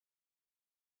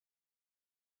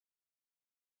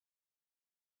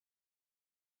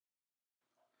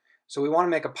So we want to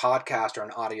make a podcast or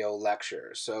an audio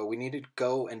lecture. So we need to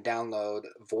go and download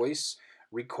Voice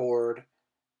Record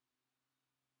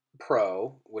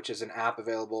Pro, which is an app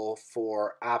available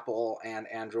for Apple and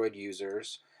Android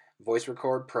users. Voice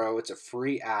Record Pro, it's a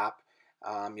free app.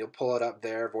 You'll pull it up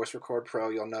there, Voice Record Pro.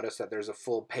 You'll notice that there's a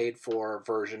full paid for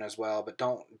version as well, but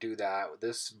don't do that.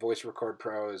 This Voice Record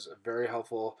Pro is a very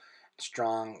helpful,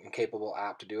 strong, and capable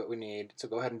app to do what we need. So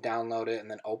go ahead and download it and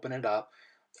then open it up.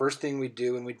 First thing we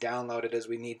do when we download it is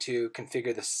we need to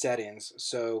configure the settings.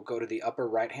 So go to the upper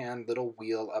right hand little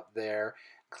wheel up there,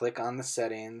 click on the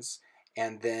settings,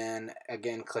 and then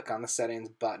again click on the settings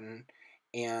button,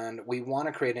 and we want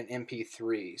to create an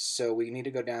MP3. So we need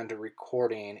to go down to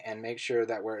recording and make sure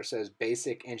that where it says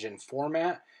basic engine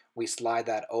format, we slide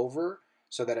that over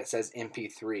so that it says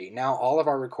MP3. Now all of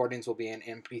our recordings will be in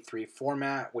MP3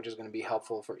 format, which is going to be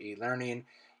helpful for e-learning.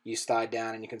 You slide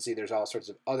down and you can see there's all sorts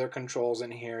of other controls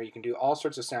in here. You can do all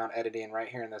sorts of sound editing right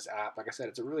here in this app. Like I said,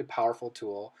 it's a really powerful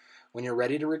tool. When you're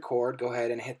ready to record, go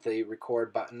ahead and hit the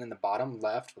record button in the bottom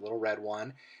left, the little red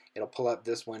one. It'll pull up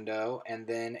this window, and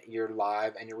then you're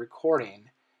live and you're recording.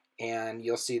 And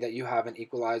you'll see that you have an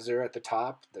equalizer at the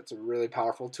top. That's a really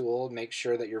powerful tool. Make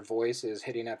sure that your voice is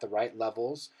hitting at the right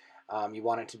levels. You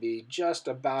want it to be just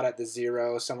about at the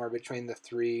 0, somewhere between the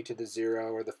 3 to the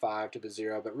 0 or the 5 to the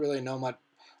 0, but really no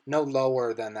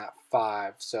lower than that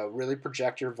 5. So really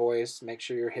project your voice, make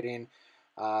sure you're hitting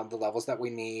the levels that we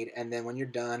need, and then when you're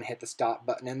done, hit the stop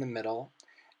button in the middle,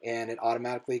 and it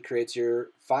automatically creates your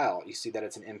file. You see that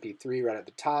it's an MP3 right at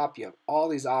the top. You have all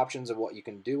these options of what you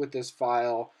can do with this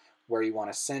file, where you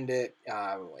want to send it,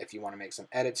 if you want to make some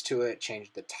edits to it,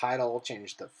 change the title,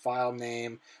 change the file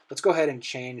name. Let's go ahead and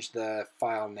change the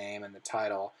file name and the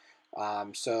title.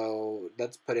 So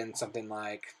let's put in something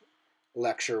like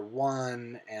lecture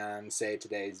 1 and say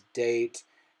today's date,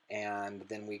 and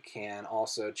then we can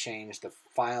also change the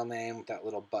file name with that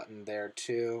little button there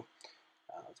too.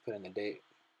 Let's put in the date,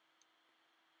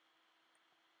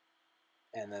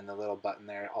 and then the little button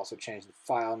there, also change the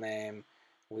file name.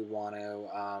 We want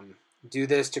to do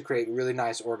this to create really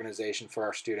nice organization for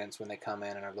our students when they come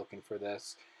in and are looking for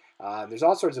this. There's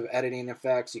all sorts of editing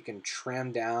effects. You can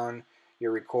trim down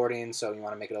your recording, so you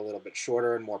want to make it a little bit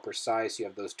shorter and more precise. You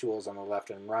have those tools on the left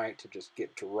and right to just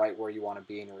get to right where you want to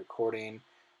be in your recording.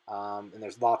 And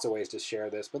there's lots of ways to share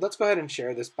this, but let's go ahead and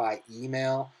share this by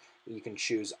email. You can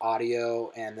choose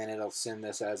audio, and then it'll send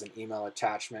this as an email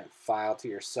attachment file to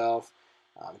yourself.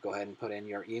 Go ahead and put in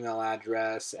your email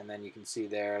address, and then you can see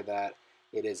there that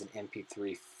it is an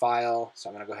MP3 file. So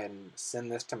I'm going to go ahead and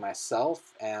send this to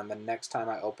myself, and the next time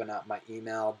I open up my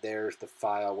email, there's the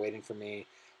file waiting for me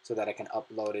so that I can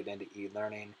upload it into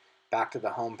e-learning. Back to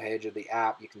the home page of the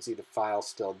app, you can see the file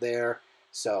still there.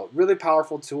 So really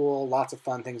powerful tool, lots of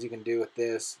fun things you can do with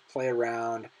this. Play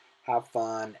around, have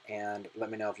fun, and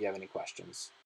let me know if you have any questions.